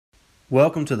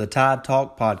Welcome to the Tide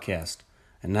Talk podcast.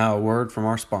 And now a word from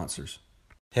our sponsors.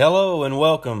 Hello and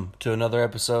welcome to another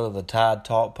episode of the Tide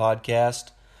Talk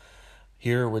podcast.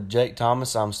 Here with Jake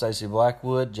Thomas, I'm Stacy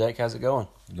Blackwood. Jake, how's it going?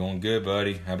 Going good,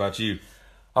 buddy. How about you?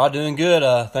 Doing good.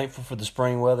 Thankful for the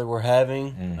spring weather we're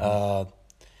having.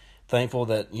 Thankful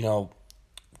that,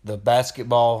 the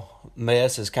basketball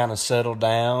mess has kind of settled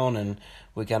down and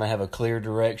we kind of have a clear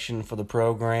direction for the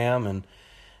program and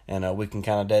we can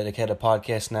kind of dedicate a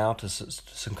podcast now to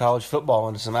some college football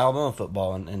and to some Alabama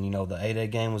football. And the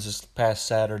 8A game was this past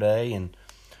Saturday, and,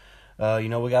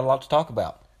 we got a lot to talk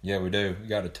about. Yeah, we do. We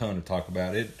got a ton to talk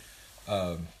about.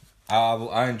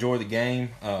 I enjoyed the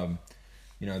game.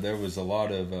 There was a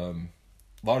lot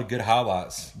of good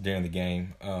highlights during the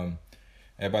game.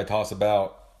 Everybody talks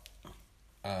about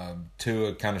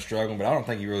Tua kind of struggling, but I don't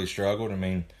think he really struggled. I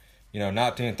mean,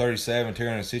 1937,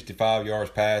 265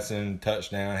 yards passing,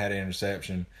 touchdown, had an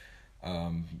interception.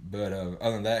 But other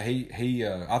than that,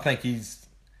 I think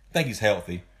he's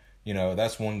healthy.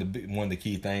 That's one of the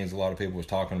key things a lot of people was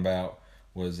talking about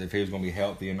was if he was going to be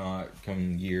healthy or not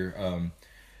coming year.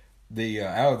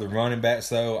 Out of the running backs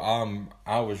though,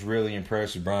 I was really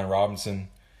impressed with Brian Robinson.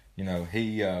 He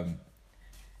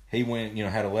went,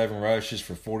 had 11 rushes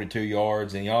for 42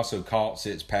 yards, and he also caught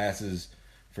 6 passes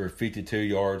for 52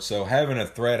 yards. So having a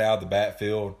threat out of the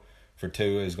backfield for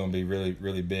Tua is going to be really,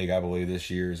 really big, I believe, this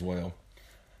year as well.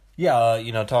 Yeah,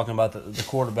 talking about the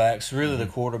quarterbacks, really the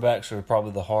quarterbacks are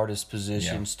probably the hardest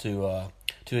positions to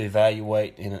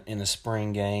evaluate in a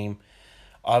spring game.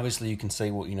 Obviously, you can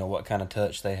see what kind of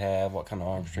touch they have, what kind of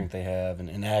arm strength they have,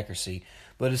 and accuracy.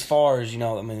 But as far as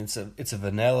it's a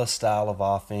vanilla style of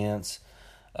offense,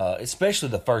 especially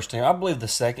the first team. I believe the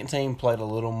second team played a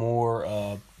little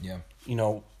more.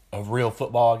 Of real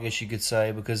football, I guess you could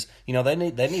say, because they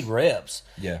need reps.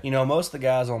 Yeah. Most of the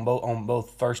guys on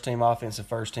both first team offense and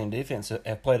first team defense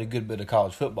have played a good bit of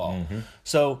college football. Mm-hmm.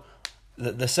 So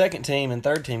the second team and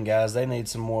third team guys, they need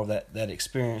some more of that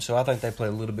experience. So I think they play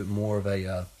a little bit more of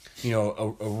a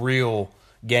real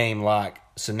game like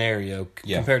scenario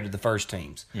compared to the first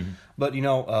teams. Mm-hmm. But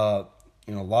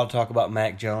a lot of talk about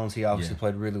Mac Jones. He obviously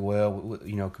played really well.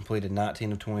 Completed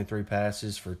 19 of 23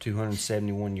 passes for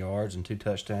 271 yards and 2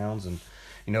 touchdowns. And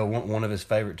one of his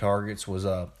favorite targets was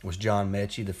John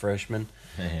Mechie, the freshman.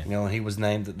 And he was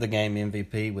named the game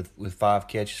MVP with 5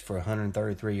 catches for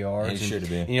 133 yards. He should have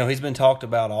been. He's been talked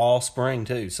about all spring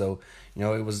too. So a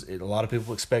lot of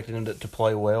people expected him to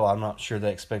play well. I'm not sure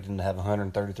they expected him to have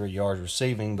 133 yards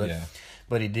receiving, but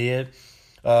he did.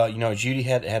 Judy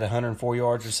had 104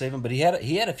 yards receiving, but he had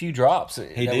a few drops.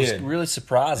 That was really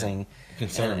surprising,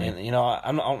 concerning. And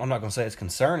I'm not going to say it's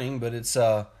concerning, but it's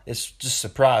just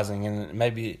surprising, and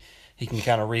maybe he can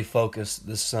kind of refocus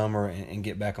this summer and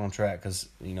get back on track because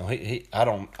I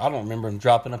don't remember him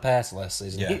dropping a pass last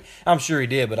season. Yeah. I'm sure he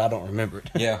did, but I don't remember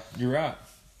it. Yeah, you're right.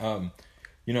 Going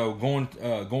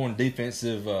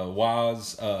defensive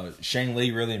wise, Shane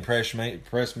Lee really impressed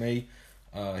me.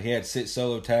 He had 6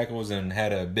 solo tackles and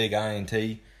had a big INT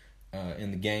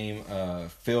in the game.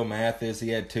 Phil Mathis, he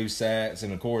had 2 sacks.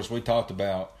 And, of course, we talked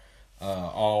about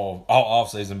all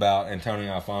offseason about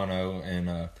Antonio Alfano,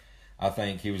 and I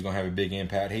think he was going to have a big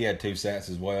impact. He had 2 sacks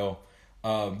as well.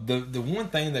 The one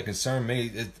thing that concerned me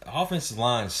is the offensive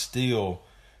line still,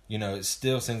 it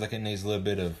still seems like it needs a little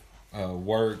bit of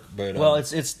work. But our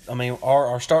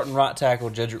starting right tackle,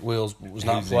 Jedrick Wills, was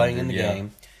not playing in the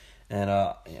game. And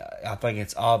I think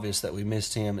it's obvious that we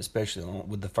missed him, especially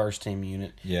with the first team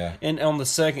unit. Yeah. And on the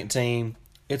second team,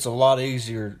 it's a lot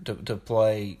easier to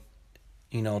play,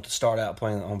 to start out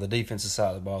playing on the defensive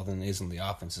side of the ball than it is on the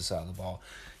offensive side of the ball.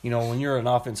 When you're an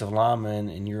offensive lineman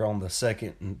and you're on the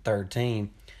second and third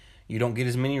team, you don't get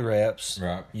as many reps.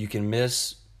 Right. You can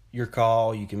miss your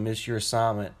call. You can miss your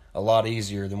assignment a lot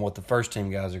easier than what the first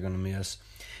team guys are going to miss.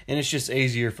 And it's just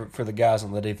easier for the guys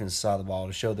on the defensive side of the ball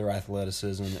to show their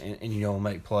athleticism and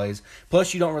make plays.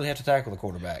 Plus, you don't really have to tackle the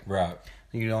quarterback. Right.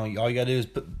 All you got to do is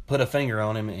put a finger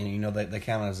on him, and they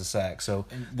count it as a sack. So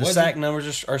the sack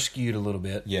numbers are skewed a little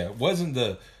bit. Yeah. Wasn't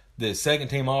the second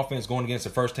team offense going against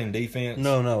the first team defense?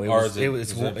 No.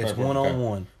 It's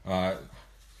one-on-one. All right.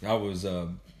 I was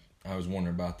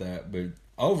wondering about that, but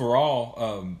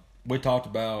overall, we talked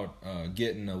about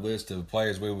getting a list of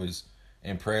players we was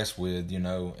impressed with, and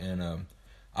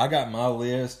I got my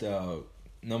list.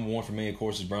 Number 1 for me, of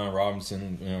course, is Brian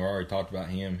Robinson. I already talked about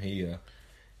him. He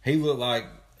looked like,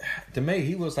 to me,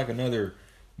 he looks like another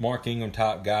Mark Ingram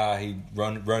type guy. He'd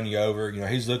run you over.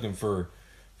 He's looking for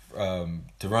to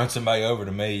run somebody over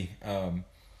to me.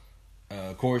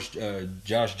 Of course,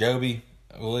 Josh Jobe,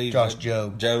 I believe. Josh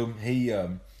Jobe.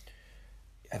 Jobe,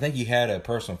 he had a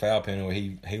personal foul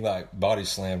penalty where he like body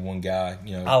slammed one guy.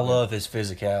 You know, I love his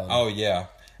physicality. Oh yeah.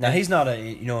 Now he's not an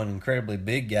incredibly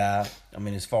big guy. I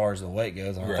mean, as far as the weight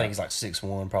goes, I Right. think he's like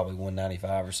 6'1", probably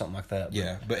 195 or something like that. But,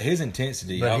 Yeah, but his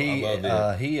intensity, But I he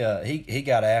love it. he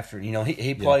got after it. You know,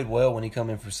 he played well when he come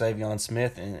in for Savion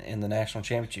Smith in the national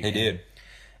championship. He game. did.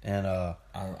 And I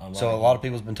love so a him. lot of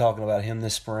people's been talking about him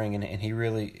this spring, and he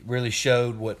really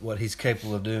showed what he's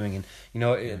capable of doing. And you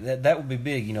know that would be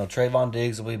big. You know, Trayvon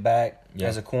Diggs will be back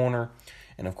as a corner,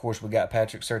 and of course we got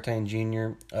Patrick Surtain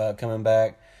Jr. Coming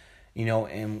back. You know,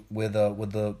 and with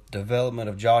the development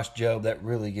of Josh Jobe, that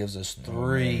really gives us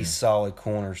three solid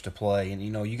corners to play. And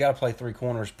you know, you got to play three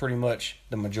corners pretty much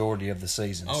the majority of the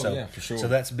season. Oh, so, yeah, for sure. So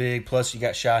that's big. Plus, you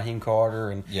got Shaheem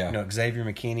Carter and Yeah. you know Xavier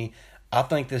McKinney. I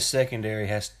think this secondary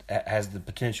has the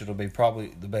potential to be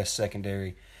probably the best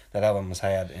secondary that Alabama's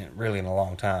had in a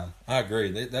long time. I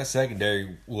agree. That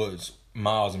secondary was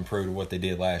miles improved to what they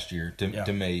did last year.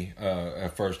 To me,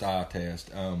 at first eye test.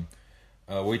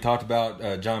 We talked about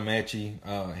John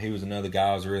Mechie. He was another guy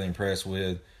I was really impressed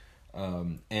with.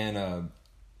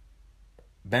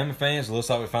 Bama fans, it looks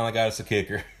like we finally got us a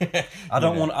kicker. I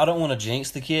don't want to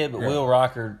jinx the kid, but Will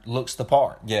Rocker looks the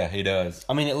part. Yeah, he does.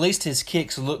 I mean, at least his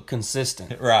kicks look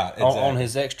consistent. Right, exactly. On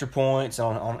his extra points,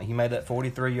 he made that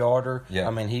 43-yarder. Yeah.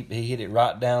 I mean, he hit it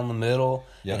right down the middle.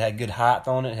 Yeah. It had good height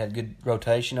on it. Had good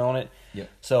rotation on it. Yeah.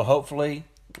 So hopefully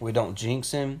we don't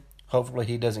jinx him. Hopefully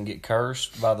he doesn't get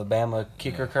cursed by the Bama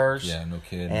kicker curse. Yeah, no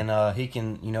kidding. And he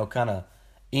can kind of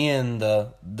end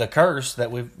the curse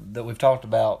that we've talked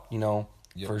about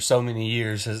for so many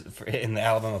years in the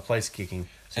Alabama place kicking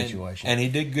situation. And he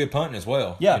did good punting as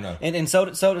well. Yeah, you know. and so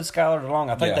did Skylar DeLong.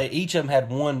 I think Yeah. they each of them had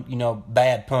one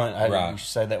bad punt. Right. You should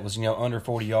say that was under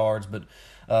 40 yards, but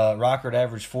Rockert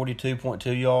averaged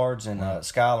 42.2 yards and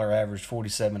Skylar averaged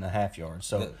 47.5 yards.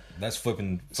 So that's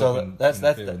flipping. so that's in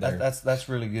the field there. that's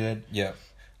really good. Yeah.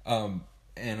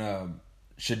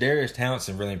 Shadarius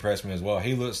Townsend really impressed me as well.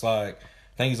 He looks like,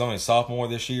 I think he's only a sophomore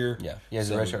this year. Yeah,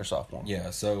 he's a redshirt sophomore.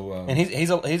 Yeah, so And he's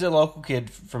a local kid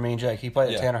for me and Jake. He played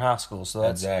at Yeah. Tanner High School, so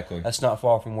Exactly. that's not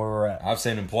far from where we're at. I've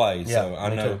seen him play, so Yeah, I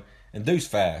me know. too. And dude's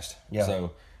fast. Yeah.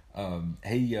 So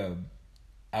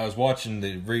I was watching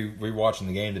rewatching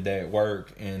the game today at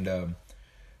work, and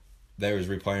they was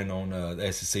replaying on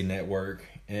the SEC Network,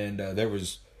 and there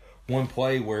was one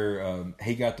play where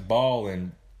he got the ball,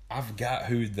 and I forgot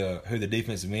who the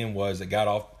defensive end was that got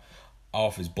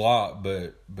off his block,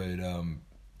 but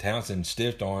Townsend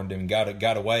stiff armed him,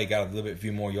 got away, got a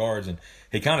few more yards, and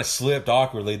he kind of slipped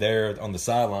awkwardly there on the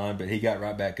sideline, but he got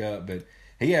right back up. But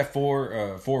he had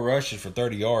four rushes for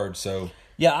 30 yards. So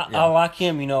I like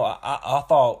him. I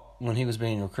thought when he was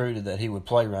being recruited that he would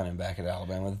play running back at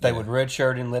Alabama. That they would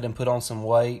redshirt him, let him put on some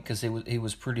weight because he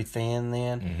was pretty thin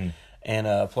then,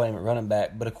 and play him at running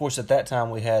back. But of course, at that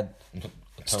time we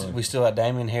still had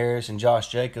Damian Harris and Josh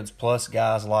Jacobs, plus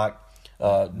guys like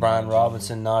Brian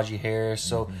Robinson, Najee Harris.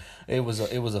 So it was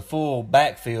a full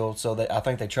backfield. So I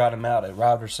think they tried him out at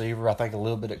wide receiver. I think a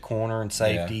little bit at corner and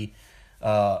safety.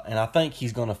 And I think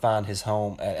he's going to find his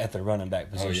home at the running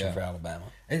back position for Alabama.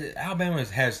 Alabama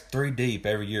has three deep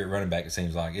every year at running back. It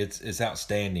seems like it's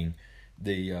outstanding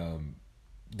the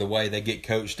way they get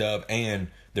coached up and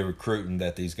the recruiting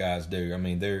that these guys do. I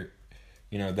mean,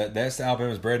 that's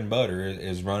Alabama's bread and butter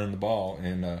is running the ball.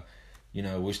 And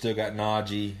we still got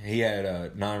Najee. He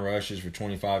had 9 rushes for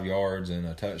 25 yards and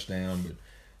a touchdown.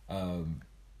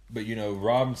 But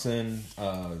Robinson,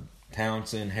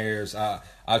 Townsend, Harris, I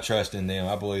trust in them.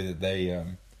 I believe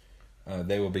that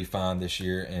they will be fine this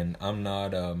year, and I'm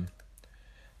not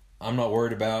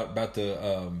worried about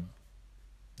the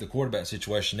quarterback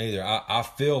situation either. I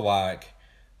feel like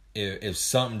if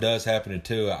something does happen to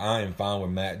Tua, I am fine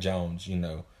with Matt Jones.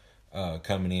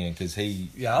 Coming in because he.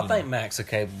 Yeah, I think Mac's a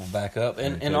capable backup,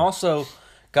 and also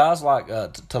guys like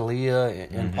Talia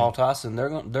and Paul Tyson, they're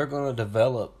going to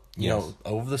develop.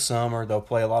 Over the summer, they'll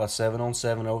play a lot of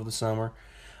 7-on-7 over the summer.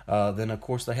 Then, of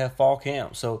course, they have fall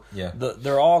camp. So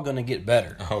they're all going to get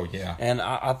better. Oh, yeah. And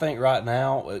I think right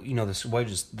now, the way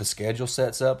the schedule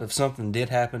sets up, if something did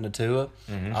happen to Tua,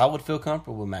 I would feel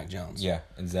comfortable with Mac Jones. Yeah,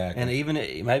 exactly.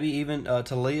 And maybe even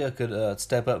Talia could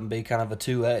step up and be kind of a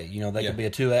 2A. They could be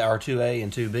a 2A or 2A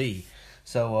and 2B.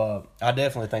 So I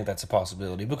definitely think that's a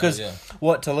possibility because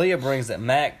what Talia brings that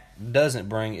Mac doesn't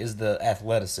bring is the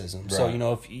athleticism. Right.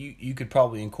 So if you could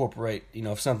probably incorporate,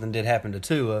 if something did happen to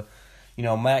Tua,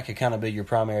 Mac could kind of be your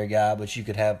primary guy, but you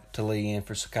could have Talia in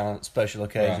for some kind of special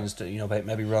occasions to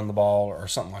maybe run the ball or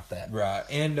something like that. Right.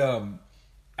 And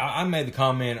I made the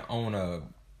comment on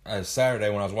a Saturday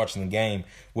when I was watching the game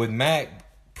with Mac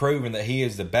proven that he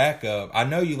is the backup. I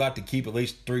know you like to keep at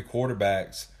least 3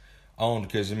 quarterbacks on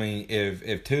because, I mean,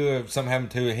 if Tua, something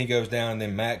happened to Tua and he goes down and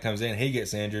then Matt comes in, he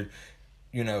gets injured,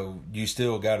 you know, you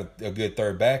still got a good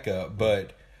third backup.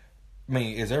 But, I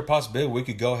mean, is there a possibility we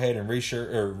could go ahead and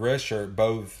redshirt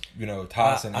both, you know,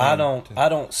 Tyson I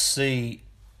don't see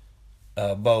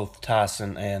both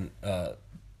Tyson and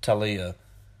Talia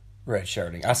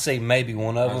redshirting. I see maybe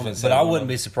one of them, but I wouldn't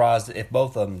be surprised if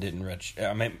both of them didn't redshirt.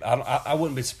 I mean, I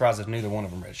wouldn't be surprised if neither one of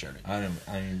them redshirted.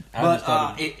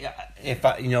 If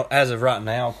I, you know, as of right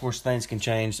now, of course, things can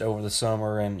change over the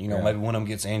summer, and you know, maybe one of them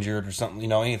gets injured or something. You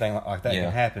know, anything like that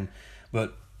can happen.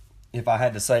 But if I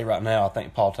had to say right now, I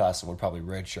think Paul Tyson would probably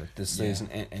redshirt this season,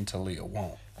 and Talia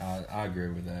won't. I agree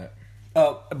with that.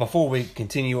 Before we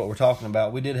continue what we're talking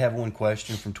about, we did have one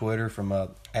question from Twitter from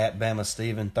at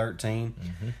BamaSteven13,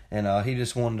 and he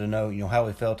just wanted to know, you know, how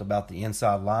we felt about the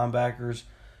inside linebackers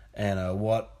and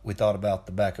what we thought about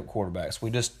the backup quarterbacks.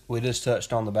 We just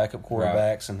touched on the backup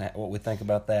quarterbacks and what we think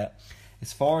about that.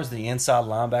 As far as the inside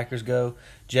linebackers go,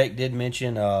 Jake did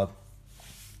mention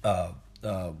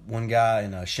one guy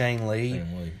in Shane Lee.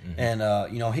 And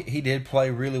you know, he did play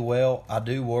really well. I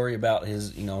do worry about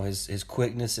his, you know, his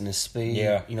quickness and his speed.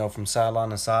 You know, from sideline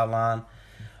to sideline.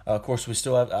 Of course, we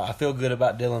still have. I feel good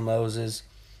about Dylan Moses.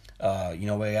 You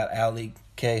know, we got Ali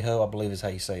Cahoe, I believe is how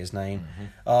you say his name.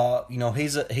 You know,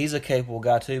 he's a capable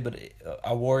guy too, but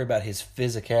I worry about his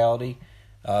physicality.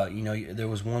 You know, there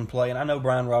was one play, and I know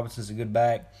Brian Robinson's a good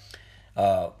back.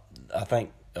 I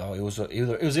think. It was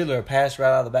either a pass right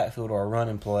out of the backfield or a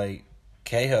running play.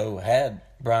 Cahoe had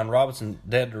Brian Robinson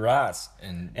dead to rights,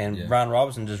 and Brian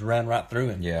Robinson just ran right through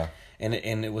him.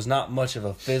 And it was not much of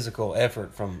a physical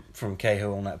effort from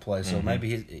Cahoe on that play. So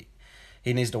maybe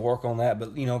he needs to work on that.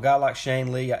 But you know, a guy like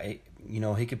Shane Lee, you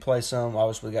know, he could play some.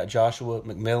 Obviously, we got Joshua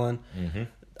McMillan.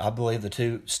 I believe the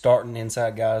two starting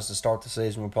inside guys to start the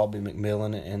season will probably be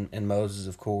McMillan and Moses,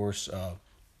 of course.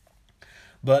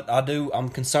 But I'm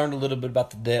concerned a little bit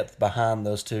about the depth behind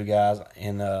those two guys,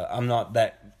 and I'm not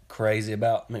that crazy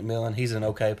about McMillan. He's an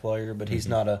okay player, but he's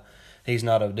not a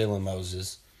Dylan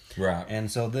Moses, right? And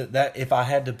so that if I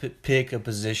had to pick a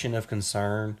position of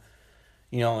concern,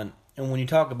 you know, and when you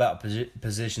talk about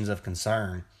positions of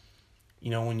concern, you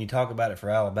know, when you talk about it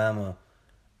for Alabama,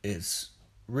 it's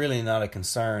really not a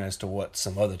concern as to what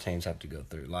some other teams have to go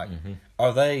through. Like,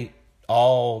 are they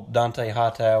all Dante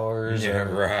Hightowers,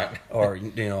 or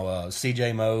you know,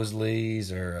 C.J.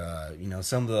 Mosleys, or you know,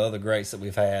 some of the other greats that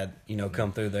we've had, you know,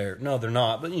 come through there? No, they're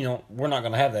not. But you know, we're not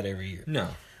going to have that every year. No.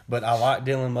 But I like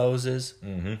Dylan Moses,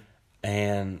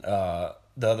 and the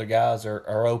other guys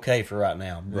are okay for right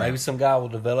now. Right. Maybe some guy will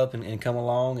develop and come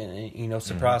along and you know,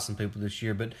 surprise some people this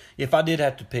year. But if I did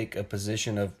have to pick a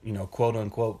position of, you know, quote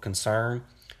unquote concern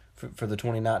for the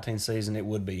 2019 season, it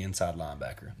would be inside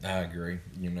linebacker. I agree.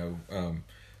 You know,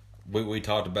 we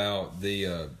talked about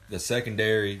the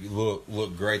secondary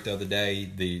looked great the other day.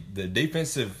 The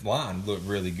defensive line looked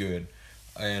really good,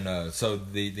 and so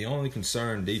the only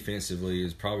concern defensively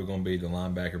is probably going to be the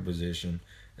linebacker position,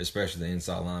 especially the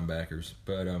inside linebackers.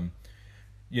 But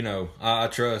you know, I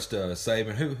trust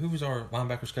Saban. Who was our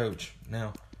linebackers coach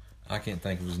now? I can't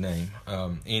think of his name.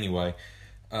 Anyway.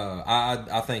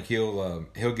 I think he'll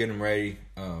get them ready,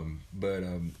 but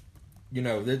you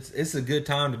know, it's a good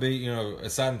time to be, you know,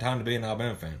 exciting time to be an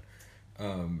Alabama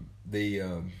fan.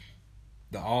 The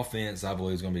offense, I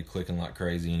believe, is going to be clicking like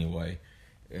crazy anyway,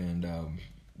 and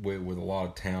with a lot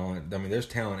of talent. I mean, there's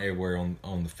talent everywhere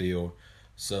on the field,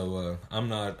 so I'm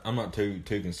not too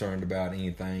concerned about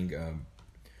anything.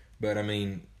 But I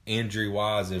mean, injury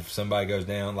wise, if somebody goes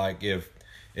down, like if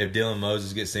Dylan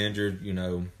Moses gets injured, you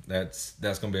know, that's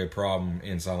going to be a problem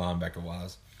inside linebacker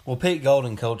wise. Well, Pete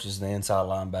Golden coaches the inside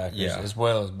linebackers as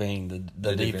well as being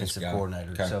the defensive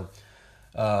coordinator. Okay.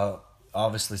 So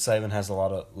obviously Saban has a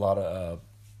lot of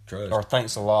trust, or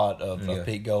thinks a lot of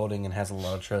Pete Golding and has a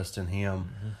lot of trust in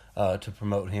him to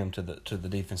promote him to the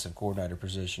defensive coordinator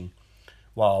position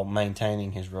while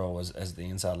maintaining his role as the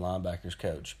inside linebackers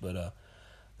coach. But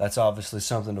that's obviously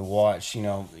something to watch. You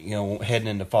know, heading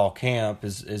into fall camp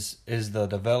is the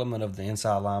development of the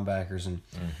inside linebackers and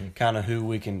kind of who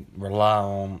we can rely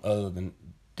on other than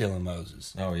Dylan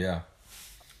Moses. Oh yeah.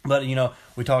 But you know,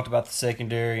 we talked about the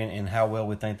secondary and how well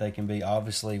we think they can be.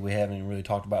 Obviously, we haven't even really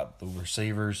talked about the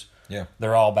receivers. Yeah,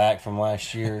 they're all back from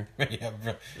last year.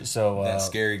 So that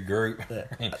scary group.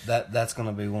 that's going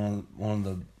to be one of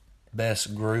the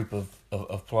best group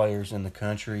of players in the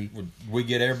country. We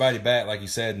get everybody back, like you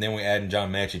said, and then we add in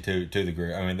John Mechie to the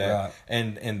group. I mean that,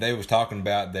 and they was talking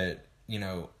about that. You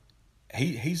know,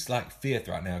 he's like fifth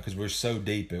right now because we're so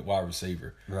deep at wide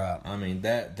receiver. Right. I mean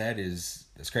that's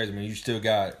crazy. I mean you still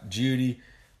got Judy,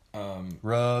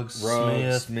 Ruggs,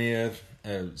 Smith.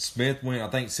 Smith went I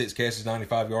think 6 catches,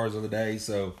 95 yards the other day.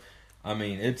 So I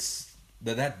mean it's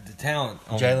the talent.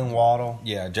 Jalen Waddle.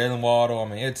 Yeah, Jalen Waddle. I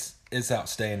mean it's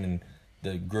outstanding.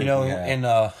 The group we have. And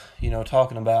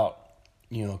talking about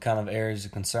kind of areas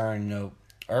of concern.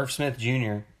 Irv Smith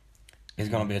Jr. is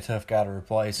going to be a tough guy to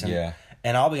replace. And,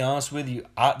 And I'll be honest with you,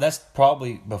 that's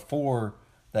probably before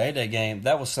the A-Day game.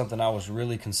 That was something I was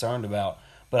really concerned about.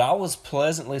 But I was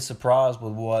pleasantly surprised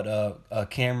with what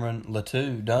Cameron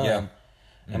Latou done. Yeah.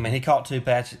 Mm-hmm. I mean, he caught 2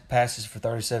 passes for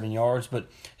 37 yards, but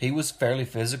he was fairly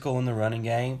physical in the running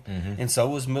game, and so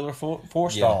was Miller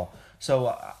Forstall. Yeah.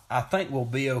 So I think we'll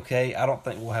be okay. I don't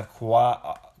think we'll have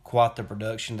quite the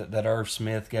production that Irv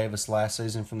Smith gave us last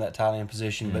season from that tight end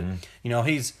position. But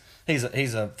he's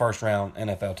a first round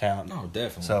NFL talent. Oh,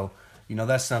 definitely. So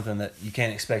that's something that you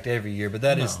can't expect every year. But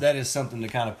that is something to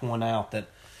kind of point out that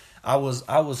I was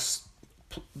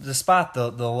despite the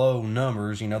low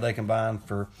numbers. They combined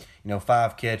for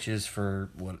 5 catches for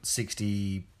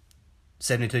 72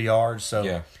 yards.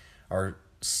 So or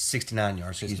 69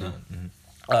 yards. Excuse me.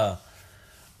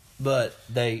 But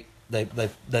they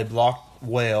blocked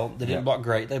well. They didn't block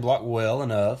great. They blocked well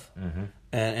enough,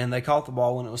 and they caught the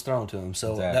ball when it was thrown to them.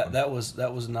 So that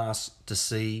was nice to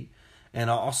see. And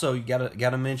also you got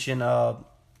to mention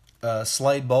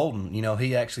Slade Bolden.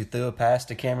 He actually threw a pass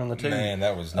to Cameron Latou. Man,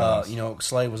 that was nice.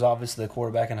 Slade was obviously the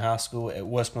quarterback in high school at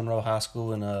West Monroe High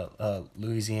School in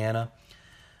Louisiana.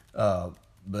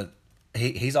 But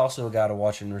he's also a guy to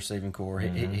watch in the receiving corps.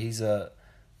 He's a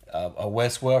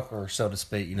Wes Welker, so to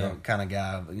speak, kind of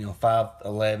guy.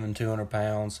 5'11", 200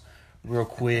 pounds, real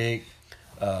quick,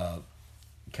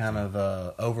 kind of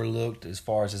overlooked as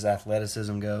far as his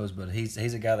athleticism goes. But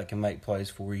he's a guy that can make plays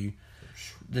for you.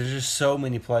 There's just so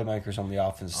many playmakers on the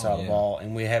offensive side of the ball,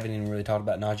 and we haven't even really talked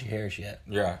about Najee Harris yet.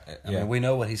 Yeah, I mean, we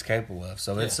know what he's capable of.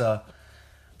 So it's the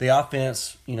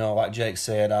offense. Like Jake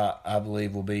said, I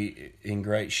believe will be in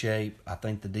great shape. I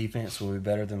think the defense will be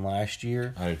better than last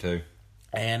year. I do too.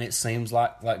 And it seems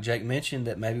like Jake mentioned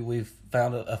that maybe we've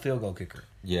found a field goal kicker.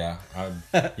 Yeah,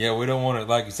 we don't want to,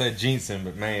 like you said, jinx him,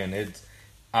 but man,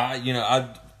 I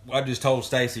just told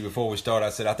Stacy before we started.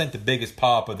 I said I think the biggest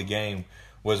pop of the game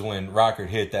was when Reichert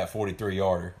hit that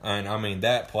 43-yarder, and I mean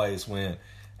that place went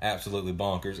absolutely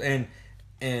bonkers. And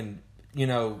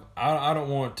I don't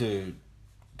want to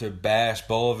bash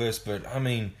Bulovis, but I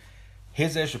mean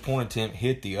his extra point attempt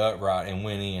hit the upright and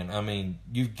went in. I mean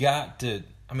you've got to.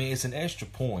 I mean, it's an extra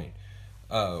point.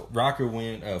 Rocker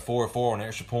went 4-4 on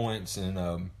extra points,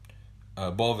 and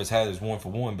Bulovis had his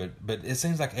 1-for-1. But it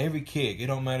seems like every kick, it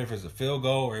don't matter if it's a field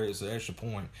goal or it's an extra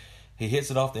point, he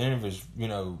hits it off the end of his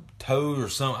toes or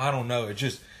something. I don't know. It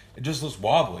just looks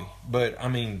wobbly. But I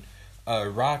mean,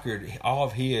 Rocker, all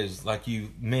of his, like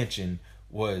you mentioned,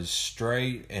 was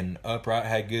straight and upright,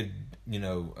 had good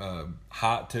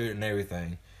height to it and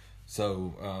everything.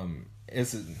 So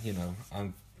it's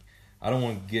I don't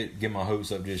want to get my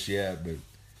hopes up just yet, but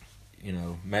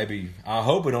maybe I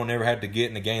hope we don't ever have to get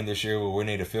in the game this year where we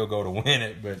need a field goal to win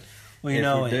it. But if we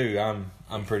do,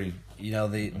 I'm pretty.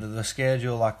 The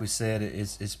schedule, like we said,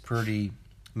 is pretty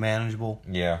manageable.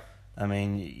 Yeah. I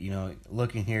mean,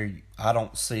 looking here, I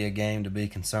don't see a game to be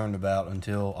concerned about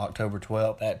until October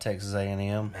 12th at Texas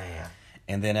A&M. Man.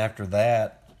 And then after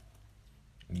that,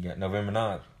 you got November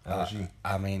 9th. LSU.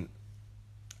 I mean,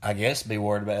 I guess be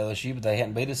worried about LSU, but they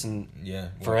hadn't beat us in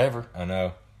forever. I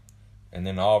know. And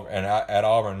then at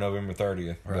Auburn, November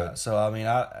 30th. Right. But. So, I mean,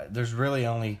 there's really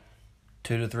only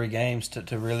 2 to 3 games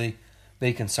to really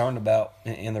be concerned about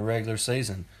in the regular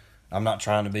season. I'm not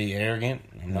trying to be arrogant.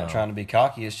 I'm not trying to be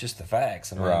cocky. It's just the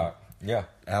facts. Right. Yeah.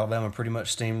 Alabama pretty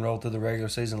much steamrolled through the regular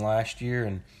season last year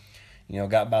and,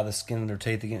 got by the skin of their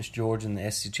teeth against Georgia in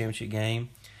the SEC championship game.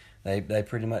 They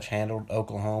pretty much handled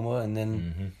Oklahoma, and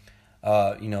then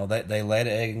they laid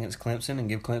an egg against Clemson, and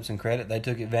give Clemson credit. They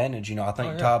took advantage. I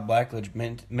think Todd Blackledge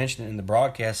mentioned it in the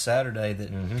broadcast Saturday that,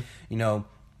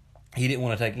 he didn't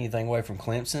want to take anything away from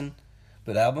Clemson,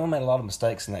 but Alabama made a lot of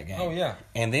mistakes in that game. Oh, yeah.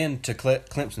 And then to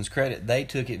Clemson's credit, they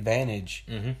took advantage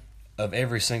of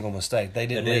every single mistake. They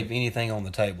didn't leave anything on the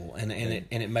table, and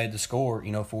it made the score,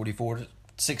 44-16,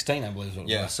 I believe is what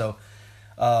it was. So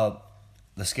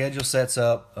the schedule sets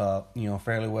up,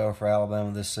 fairly well for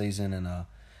Alabama this season, and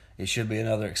it should be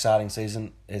another exciting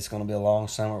season. It's going to be a long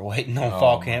summer waiting on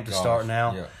fall camp to start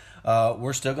now. Yeah.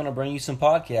 We're still going to bring you some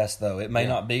podcasts, though. It may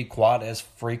not be quite as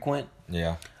frequent.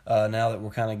 Yeah. Now that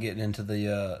we're kind of getting into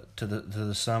the to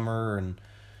the summer, and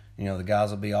The guys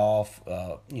will be off,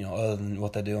 other than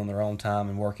what they do on their own time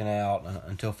and working out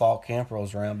until fall camp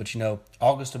rolls around. But,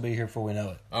 August will be here before we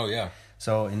know it. Oh, yeah.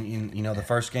 So, the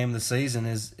first game of the season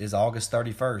is August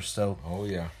 31st. So, oh,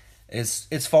 yeah.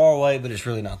 It's far away, but it's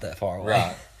really not that far away.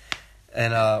 Right.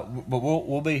 And but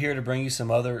we'll be here to bring you some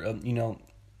other,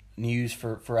 news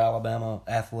for Alabama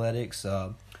athletics.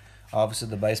 Obviously,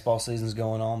 the baseball season's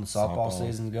going on. The softball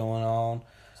season's going on.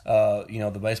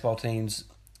 The baseball teams,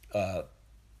 they're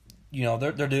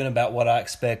doing about what I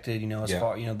expected. As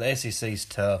far the SEC's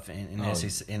tough in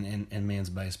SEC in men's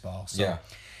baseball. So,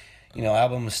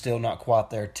 Alabama's still not quite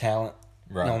their talent.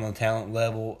 Right. On the talent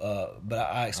level, but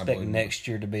I expect next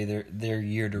year to be their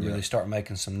year to really start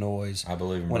making some noise. I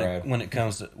believe in Brad when it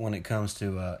comes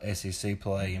to SEC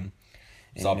play and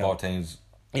softball teams.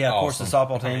 Yeah, of awesome. course the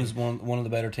softball team's one of the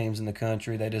better teams in the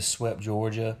country. They just swept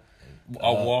Georgia.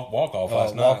 Walk off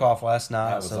last night. Walk off last night.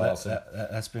 That was awesome.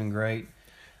 That's been great.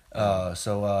 There's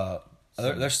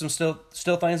some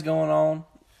still things going on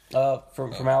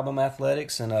from Alabama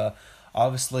athletics and.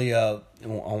 Obviously, on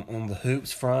the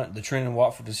hoops front, the Trendon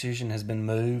Watford decision has been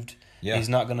moved. Yeah. He's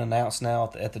not going to announce now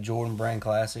at the Jordan Brand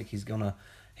Classic.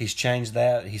 He's changed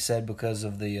that. He said because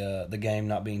of the game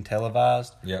not being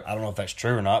televised. Yeah. I don't know if that's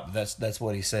true or not, but that's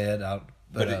what he said.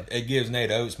 But it gives Nate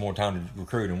Oates more time to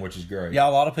recruit him, which is great. Yeah,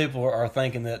 a lot of people are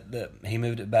thinking that he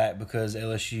moved it back because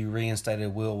LSU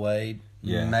reinstated Will Wade.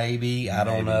 Yeah. Maybe. I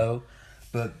don't know.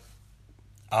 But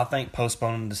I think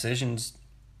postponing decisions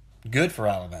good for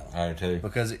Alabama. I do too.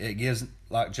 Because it gives,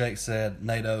 like Jake said,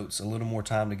 Nate Oates a little more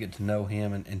time to get to know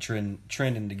him and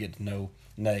Trendon to get to know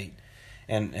Nate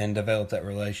and develop that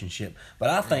relationship. But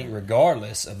I think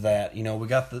regardless of that, we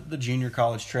got the junior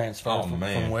college transfer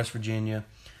from West Virginia.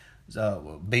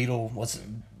 Beetle, what's it?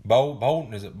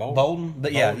 Bolden, is it Bolden? Bolden?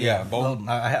 But yeah, Bolden.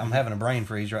 I'm having a brain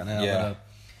freeze right now.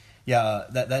 Yeah.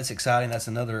 But, that's exciting. That's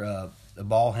another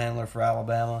ball handler for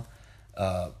Alabama.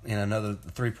 And another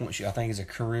 3-point shooter. I think he's a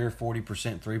career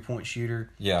 40% 3-point shooter.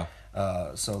 Yeah.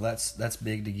 So that's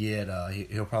big to get.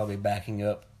 He'll probably be backing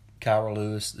up Kyra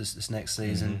Lewis this next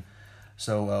season. Mm-hmm.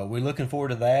 So we're looking forward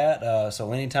to that.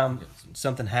 So anytime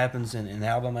something happens in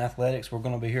Alabama athletics, we're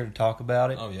going to be here to talk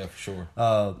about it. Oh, yeah, for sure.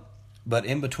 But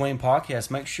in between podcasts,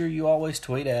 make sure you always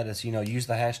tweet at us. Use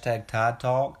the hashtag Tide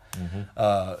Talk.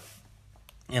 Mm-hmm.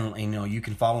 And you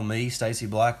can follow me, Stacey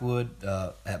Blackwood,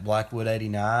 at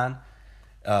Blackwood89.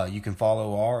 You can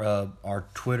follow our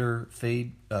Twitter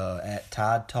feed at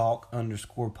Tide Talk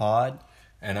 _pod.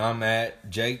 And I'm at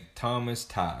Jake Thomas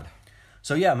Tide.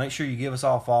 So, yeah, make sure you give us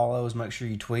all follows. Make sure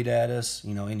you tweet at us.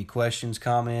 Any questions,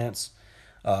 comments,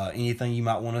 anything you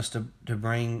might want us to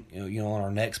bring on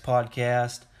our next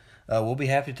podcast. We'll be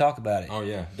happy to talk about it. Oh,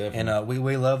 yeah, definitely. And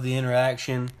we love the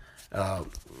interaction.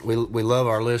 We love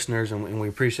our listeners, and we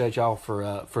appreciate y'all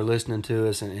for listening to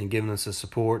us and giving us the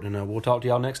support. And we'll talk to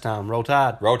y'all next time. Roll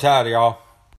Tide. Roll Tide, y'all.